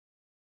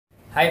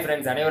Hi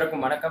friends,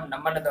 அனைவருக்கும் வணக்கம்.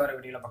 நம்ம என்ன தவிர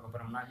வீடியோல பார்க்க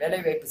போறோம்னா வேலை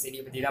வாய்ப்பு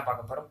செய்தியை பத்தி தான்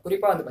பார்க்க போறோம்.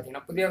 குறிப்பா வந்து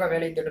பாத்தீங்கன்னா புதிதாக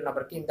வேலை தேடும்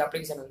நபருக்கு இந்த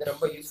அப்ளிகேஷன் வந்து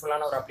ரொம்ப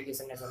யூஸ்ஃபுல்லான ஒரு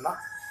அப்ளிகேஷன் சொல்லலாம்.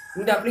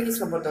 இந்த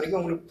அப்ளிகேஷனை பொறுத்த வரைக்கும்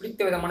உங்களுக்கு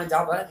பிடித்த விதமான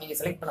ஜாபை நீங்க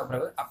செலக்ட் பண்ண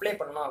பிறகு அப்ளை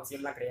பண்ணணும்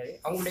அவசியம்லாம் கிடையாது.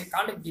 அவங்களுடைய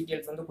கான்டாக்ட்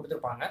டீடைல்ஸ் வந்து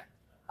கொடுத்துருப்பாங்க.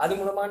 அது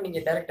மூலமா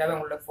நீங்க டைரக்டாவே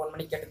அவங்களோட ஃபோன்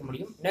பண்ணி கேட்டுக்க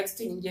முடியும்.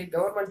 நெக்ஸ்ட் நீங்க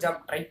கவர்மெண்ட் ஜாப்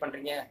ட்ரை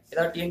பண்றீங்க,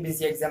 ஏதாவது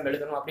டிஎன்பிஎஸ்சி எக்ஸாம்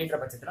எழுதணும் அப்படின்ற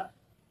பட்சத்துல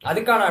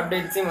அதுக்கான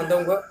அப்டேட்ஸையும் வந்து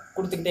அவங்க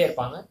கொடுத்துக்கிட்டே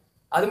இருப்பாங்க.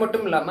 அது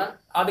மட்டும் இல்லாமல்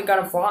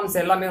அதுக்கான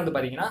ஃபார்ம்ஸ் எல்லாமே வந்து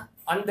பார்த்தீங்கன்னா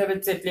அந்த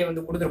வெப்சைட்லேயே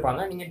வந்து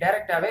கொடுத்துருப்பாங்க. நீங்கள்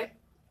டேரெக்டாகவே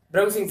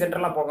ப்ரௌசிங்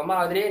சென்டர்லாம் போகாமல்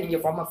அதிலேயே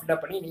நீங்கள் ஃபார்மை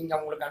ஃபில்அப் பண்ணி நீங்கள்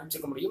அவங்களுக்கு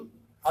அனுப்பிச்சிக்க முடியும்.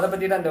 அதை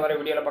பற்றி தான் இந்த வர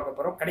வீடியோவில் பார்க்க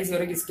போகிறோம். கடைசி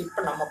வரைக்கும் ஸ்கிப்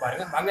பண்ணாமல்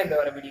பாருங்கள். வாங்க இந்த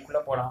வர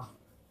வீடியோக்குள்ளே போகலாம்.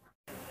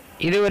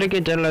 இது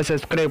வரைக்கும் சேனலை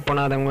சப்ஸ்கிரைப்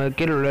பண்ணாதவங்க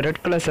கீழே உள்ள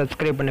ரெட் கலர்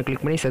சப்ஸ்கிரைப் பண்ணி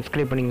கிளிக் பண்ணி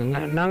சப்ஸ்கிரைப்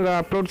பண்ணிக்கோங்க. நாங்கள்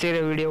அப்லோட்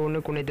செய்கிற வீடியோ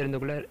ஒன்றுக்குன்னே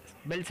தெரிந்துக்குள்ள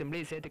பெல்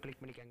சிம்பிளி சேர்த்து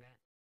கிளிக் பண்ணிக்கோங்க.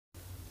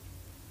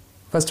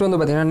 ஃபஸ்ட்டு வந்து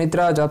பார்த்தீங்கன்னா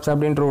நித்ரா ஜாப்ஸ்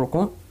அப்படின்ற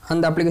இருக்கும்.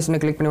 அந்த அப்ளிகேஷனை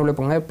கிளிக் பண்ணி உள்ள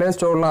போங்க. ப்ளே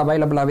ஸ்டோரில்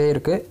அவைலபிளாகவே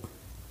இருக்குது.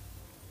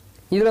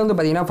 இதில் வந்து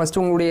பார்த்தீங்கன்னா ஃபஸ்ட்டு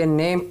உங்களுடைய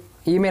நேம்,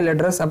 இமெயில்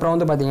அட்ரஸ், அப்புறம்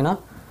வந்து பார்த்தீங்கன்னா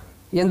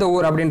எந்த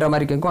ஊர் அப்படின்ற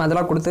மாதிரி கேட்கும்.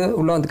 அதெல்லாம் கொடுத்து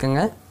உள்ளே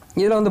வந்துக்கோங்க.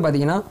 இதில் வந்து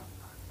பார்த்தீங்கன்னா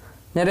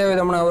நிறைய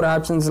விதமான ஒரு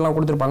ஆப்ஷன்ஸ்லாம்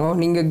கொடுத்துருப்பாங்க.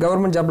 நீங்கள்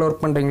கவர்மெண்ட் ஜாப்பில்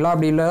ஒர்க் பண்ணுறீங்களா,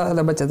 அப்படி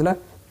இல்லாத பட்சத்தில்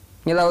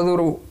ஏதாவது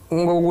ஒரு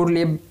உங்கள்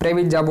ஊர்லேயே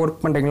ப்ரைவேட் ஜாப்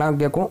ஒர்க் பண்ணுறீங்களா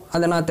கேட்கும்.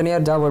 அதை நான்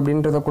தனியார் ஜாப்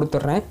அப்படின்றத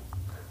கொடுத்துட்றேன்.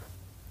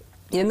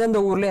 எந்தெந்த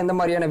ஊரில் எந்த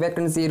மாதிரியான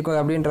வேக்கன்சி இருக்குது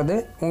அப்படின்றது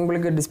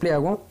உங்களுக்கு டிஸ்பிளே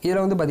ஆகும்.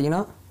 இதில் வந்து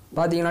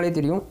பார்த்தீங்கன்னாலே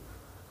தெரியும்.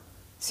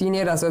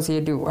 சீனியர்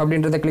அசோசியேட்டிவ்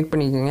அப்படின்றத கிளிக்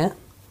பண்ணிக்கோங்க.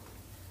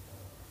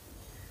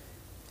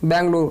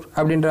 பெங்களூர்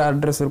அப்படின்ற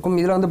அட்ரஸ் இருக்கும்.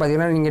 இதில் வந்து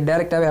பார்த்தீங்கன்னா நீங்கள்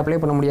டேரெக்டாகவே அப்ளை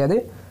பண்ண முடியாது.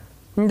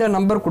 இந்த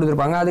நம்பர்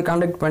கொடுத்துருப்பாங்க, அது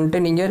கான்டாக்ட் பண்ணிட்டு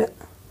நீங்கள்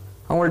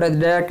அவங்கள்ட்ட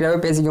டேரெக்டாகவே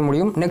பேசிக்க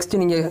முடியும்.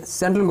 நெக்ஸ்ட்டு நீங்கள்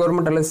சென்ட்ரல்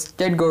கவர்மெண்ட் அல்லது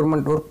ஸ்டேட்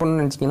கவர்மெண்ட் ஒர்க்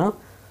பண்ணணும்னு நினச்சிங்கன்னா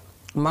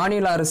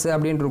மாநில அரசு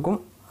அப்படின்னு இருக்கும்.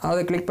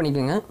 அதை கிளிக்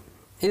பண்ணிக்கோங்க.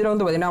 இதில்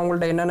வந்து பார்த்தீங்கன்னா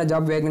அவங்கள்ட்ட என்னென்ன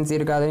ஜாப் வேகன்சி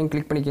இருக்குது அதையும்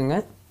கிளிக் பண்ணிக்கோங்க.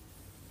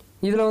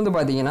 இதில் வந்து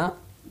பார்த்தீங்கன்னா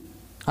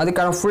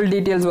அதுக்கான ஃபுல்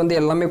டீட்டெயில்ஸ் வந்து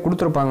எல்லாமே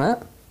கொடுத்துருப்பாங்க.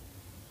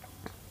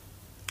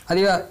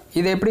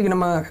 இதை எப்படி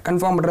நம்ம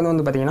கன்ஃபார்ம் பண்ணுறது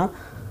வந்து பார்த்தீங்கன்னா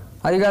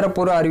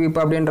அதிகாரப்பூர்வ அறிவிப்பு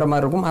அப்படின்ற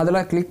மாதிரி இருக்கும்.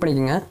 அதில் கிளிக்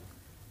பண்ணிக்கோங்க.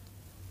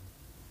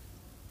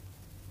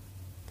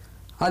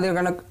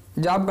 அதுக்கான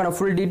ஜாப்க்கான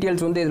ஃபுல்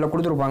டீட்டெயில்ஸ் வந்து இதில்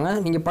கொடுத்துருப்பாங்க.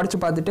 நீங்கள் படித்து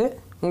பார்த்துட்டு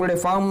உங்களுடைய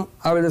ஃபார்ம்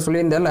அவர்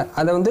சொல்லியிருந்தால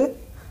அதை வந்து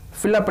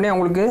ஃபில்அப் பண்ணி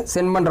அவங்களுக்கு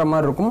சென்ட் பண்ணுற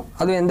மாதிரி இருக்கும்.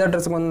 அதுவும் எந்த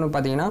அட்ரஸுக்கு வந்து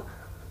பார்த்தீங்கன்னா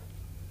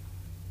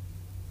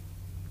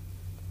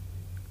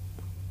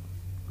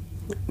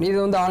இது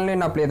வந்து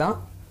ஆன்லைன் அப்ளை தான்.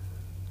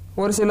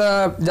 ஒரு சில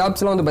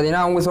ஜாப்ஸ்லாம் வந்து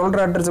பார்த்தீங்கன்னா அவங்க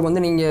சொல்கிற அட்ரஸுக்கு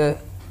வந்து நீங்கள்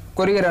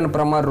கொரியர்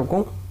அனுப்புகிற மாதிரி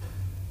இருக்கும்.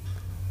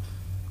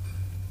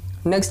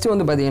 நெக்ஸ்ட்டு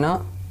வந்து பார்த்தீங்கன்னா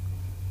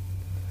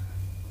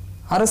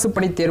அரசு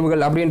பணி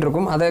தேர்வுகள் அப்படின்னு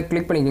இருக்கும். அதை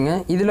கிளிக் பண்ணிக்கோங்க.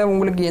 இதில்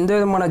உங்களுக்கு எந்த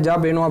விதமான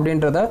ஜாப் வேணும்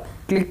அப்படின்றத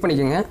கிளிக்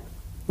பண்ணிக்கோங்க.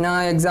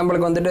 நான்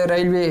எக்ஸாம்பிளுக்கு வந்துட்டு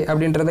ரயில்வே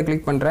அப்படின்றத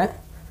கிளிக் பண்ணுறேன்.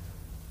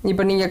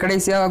 இப்போ நீங்கள்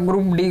கடைசியாக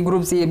குரூப் டி,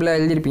 குரூப் சி இப்படிலாம்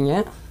எழுதியிருப்பீங்க.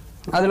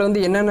 அதில்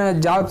வந்து என்னென்ன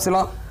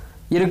ஜாப்ஸ்லாம்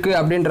இருக்குது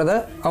அப்படின்றத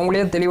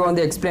அவங்களே தெளிவாக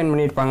வந்து எக்ஸ்பிளைன்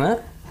பண்ணியிருப்பாங்க.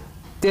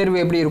 தேர்வு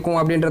எப்படி இருக்கும்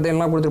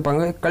அப்படின்றதெல்லாம்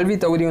கொடுத்துருப்பாங்க. கல்வி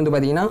தகுதி வந்து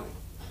பார்த்திங்கன்னா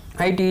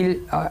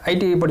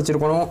ஐடி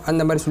படிச்சிருக்கணும்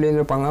அந்த மாதிரி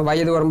சொல்லியிருப்பாங்க.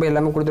 வயது வரம்பு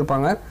எல்லாமே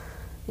கொடுத்துருப்பாங்க.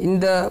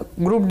 இந்த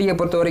குரூப் டியை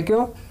பொறுத்த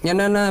வரைக்கும்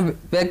என்னென்ன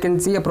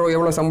வேக்கன்சி, அப்புறம்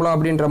எவ்வளோ சம்பளம்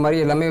அப்படின்ற மாதிரி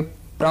எல்லாமே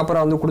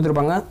ப்ராப்பராக வந்து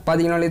கொடுத்துருப்பாங்க.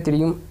 பார்த்தீங்கன்னாலே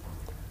தெரியும்.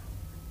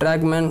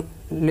 ட்ராக்மேன்,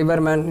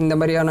 லிவர்மேன் இந்த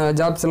மாதிரியான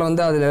ஜாப்ஸில்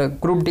வந்து அதில்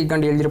குரூப்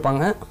டிக்காண்டி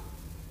எழுதியிருப்பாங்க.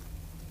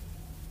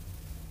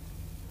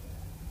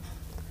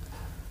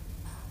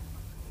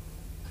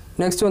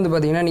 நெக்ஸ்ட் வந்து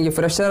பார்த்தீங்கன்னா நீங்கள்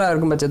ஃப்ரெஷராக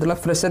இருக்கும் பட்சத்தில்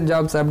ஃப்ரெஷர்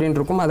ஜாப்ஸ் அப்படின்னு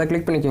இருக்கும். அதை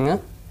கிளிக் பண்ணிக்கோங்க.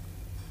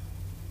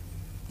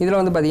 இதில்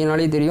வந்து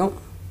பார்த்தீங்கன்னாலே தெரியும்.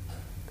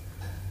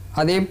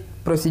 அதே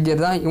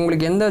ப்ரொசீஜர் தான்.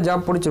 உங்களுக்கு எந்த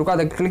ஜாப் பிடிச்சிருக்கோ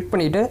அதை கிளிக்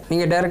பண்ணிவிட்டு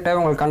நீங்கள் டேரெக்டாகவே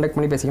உங்களுக்கு கான்டாக்ட்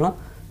பண்ணி பேசிக்கலாம்.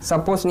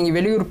 சப்போஸ் நீங்கள்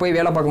வெளியூர் போய்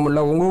வேலை பார்க்க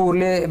முடியல, உங்கள்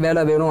ஊர்லேயே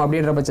வேலை வேணும்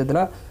அப்படின்ற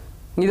பட்சத்தில்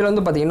இதில்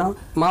வந்து பார்த்தீங்கன்னா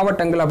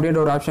மாவட்டங்கள்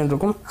அப்படின்ற ஒரு ஆப்ஷன்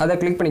இருக்கும். அதை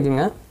கிளிக்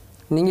பண்ணிக்கோங்க.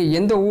 நீங்கள்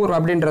எந்த ஊர்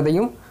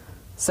அப்படின்றதையும்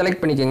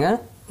செலக்ட் பண்ணிக்கோங்க.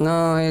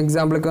 நான்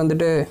எக்ஸாம்பிளுக்கு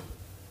வந்துட்டு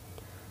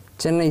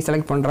சென்னை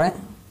செலக்ட் பண்ணுறேன்.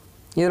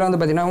 இதில் வந்து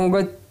பார்த்திங்கன்னா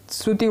உங்கள்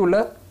சுற்றி உள்ள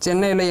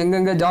சென்னையில்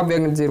எங்கெங்கே ஜாப்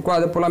வேகன்சி இருக்கோ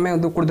அது போலாமே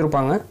வந்து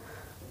கொடுத்துருப்பாங்க.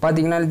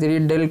 பார்த்திங்கன்னா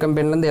தெரியும். டெல்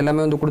கம்பெனிலேருந்து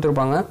எல்லாமே வந்து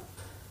கொடுத்துருப்பாங்க.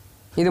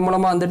 இது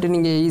மூலமாக வந்துட்டு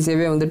நீங்கள்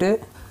ஈஸியாகவே வந்துட்டு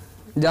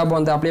ஜாப்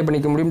வந்து அப்ளை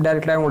பண்ணிக்க முடியும்.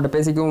 டேரெக்டாக உங்கள்கிட்ட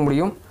பேசிக்கவும்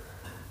முடியும்.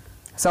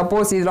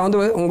 சப்போஸ் இதில் வந்து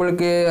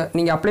உங்களுக்கு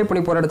நீங்கள் அப்ளை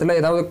பண்ணி போகிற இடத்துல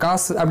ஏதாவது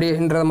காசு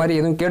அப்படின்ற மாதிரி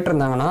எதுவும்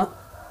கேட்டிருந்தாங்கன்னா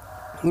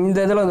இந்த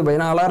இதில் வந்து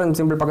பார்த்திங்கன்னா அலாரம்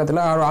சிம்பிள்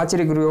பக்கத்தில்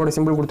ஆச்சரியக்குறியோட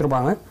சிம்பிள்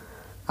கொடுத்துருப்பாங்க.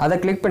 அதை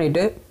கிளிக்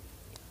பண்ணிவிட்டு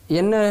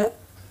என்ன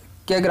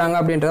கேட்குறாங்க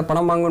அப்படின்றத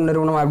பணம் வாங்கும்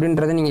நிறுவனம்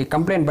அப்படின்றத நீங்கள்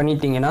கம்ப்ளைண்ட்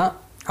பண்ணிட்டீங்கன்னா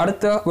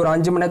அடுத்த ஒரு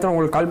 5 மணி நேரத்தில்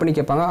உங்களுக்கு கால் பண்ணி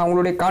கேட்பாங்க.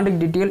 அவங்களுடைய கான்டாக்ட்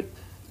டீட்டெயில்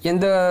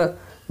எந்த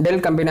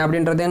டெல் கம்பெனி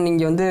அப்படின்றத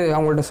நீங்கள் வந்து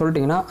அவங்கள்ட்ட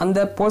சொல்லிட்டீங்கன்னா அந்த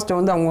போஸ்ட்டை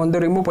வந்து அவங்க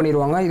வந்து ரிமூவ்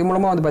பண்ணிடுவாங்க. இது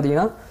மூலமாக வந்து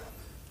பார்த்திங்கன்னா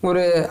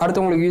ஒரு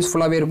அடுத்தவங்களுக்கு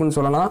யூஸ்ஃபுல்லாகவே இருக்குன்னு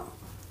சொல்லலாம்.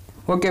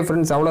 ஓகே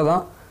ஃப்ரெண்ட்ஸ்,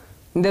 அவ்வளோதான்.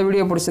 இந்த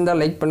வீடியோ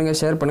பிடிச்சிருந்தால் லைக் பண்ணுங்கள்,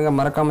 ஷேர் பண்ணுங்கள்,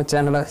 மறக்காமல்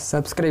சேனலை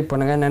சப்ஸ்கிரைப்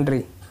பண்ணுங்கள்.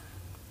 நன்றி.